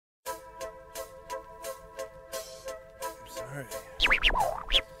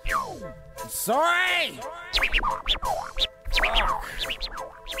I'm sorry!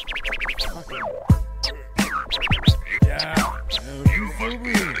 Yeah. You must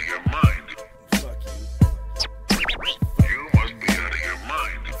be out of your mind. Fuck you. You must be out of your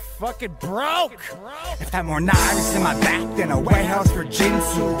mind. Fucking broke! If that more knives in my back than a warehouse for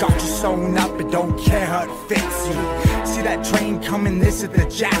Jinsu. Got you sewn up and don't care how it fits you. See that train coming, this is the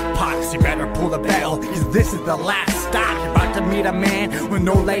jackpot. So you better pull the bell, cause this is the last stop. You're about to meet a man with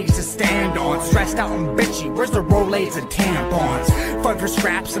no legs to stand on. Stressed out and bitchy, where's the Rolaids and tampons? Fun for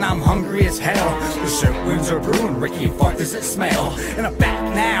scraps and I'm hungry as hell. The shit winds are brewing, Ricky, fuck does it smell? And I'm back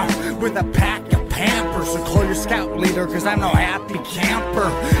now with a pack of Pampers. So call your scout leader, cause I'm no happy camper.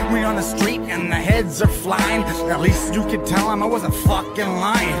 We on the street and the heads are flying. At least you could tell him I wasn't fucking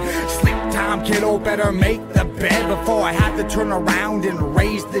lying. Sleep time, kiddo, better make the bed before I have to turn around and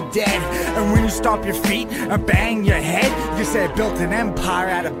raise the dead. And when you stomp your feet and bang your head, you said built an empire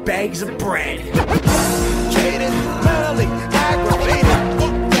out of bags of bread. Jaded, mentally aggravated.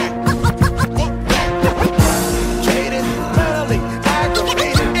 Jaded, mentally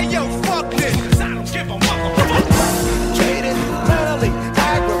aggravated. Hey yo, fuck this, I don't give a motherfucker. Jaded, mentally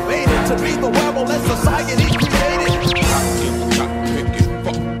aggravated to be the rebel that society created.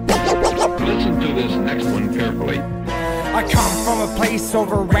 Listen to this next one carefully. I come from a place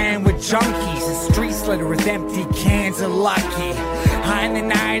overran with junkies and streets littered with empty cans of Lucky. High in the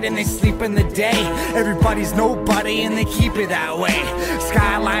night and they sleep in the day. Everybody's nobody and they keep it that way.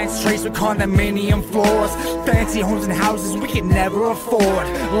 Skylines traced with condominium floors. Fancy homes and houses we could never afford.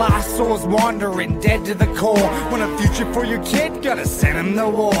 Lost souls wandering, dead to the core. Want a future for your kid? Gotta send him to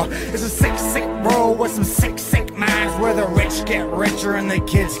war. It's a sick, sick world with some sick, sick minds, where the rich get richer and the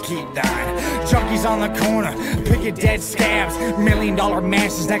kids keep dying. Junkies on the corner, picking dead scabs. $1 million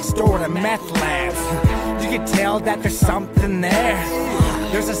mansions next door to meth labs. You can tell that there's something there.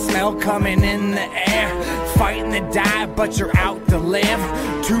 There's a smell coming in the air. Fighting to die, but you're out to live.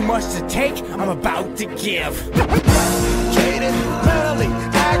 Too much to take, I'm about to give. Jaded, mentally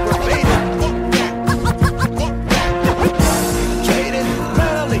aggravated. Jaded,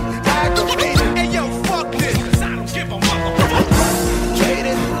 mentally aggravated. Hey yo, fuck this, I don't give a motherfucker.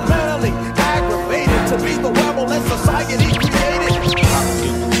 Jaded, mentally aggravated to be the rebel that society created.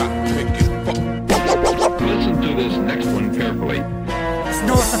 Listen to this next one carefully. It's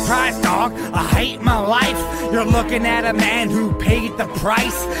no surprise, dog, I hate my life. You're looking at a man who paid the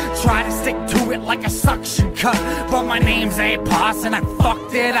price. Try to stick to it like a suction cup, but my name's Apos and I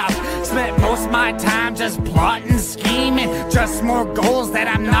fucked it up. Spent most of my time just plotting, scheming. Just more goals that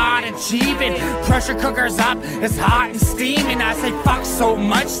I'm not achieving. Pressure cookers up, it's hot and steaming. I say fuck so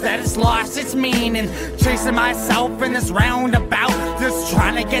much that it's lost its meaning. Chasing myself in this roundabout, just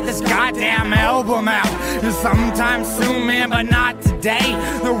trying to get this goddamn album out. And sometime soon, man, but not today.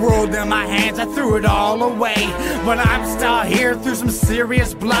 The world in my hands, I threw it all away. But I'm still here through some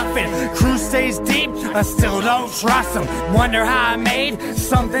serious bluffing. Crew stays deep, I still don't trust them. Wonder how I made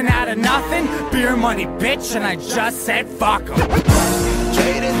something out of nothing. Beer money, bitch, and I just said fuck 'em.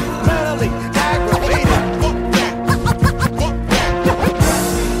 Jaded, mentally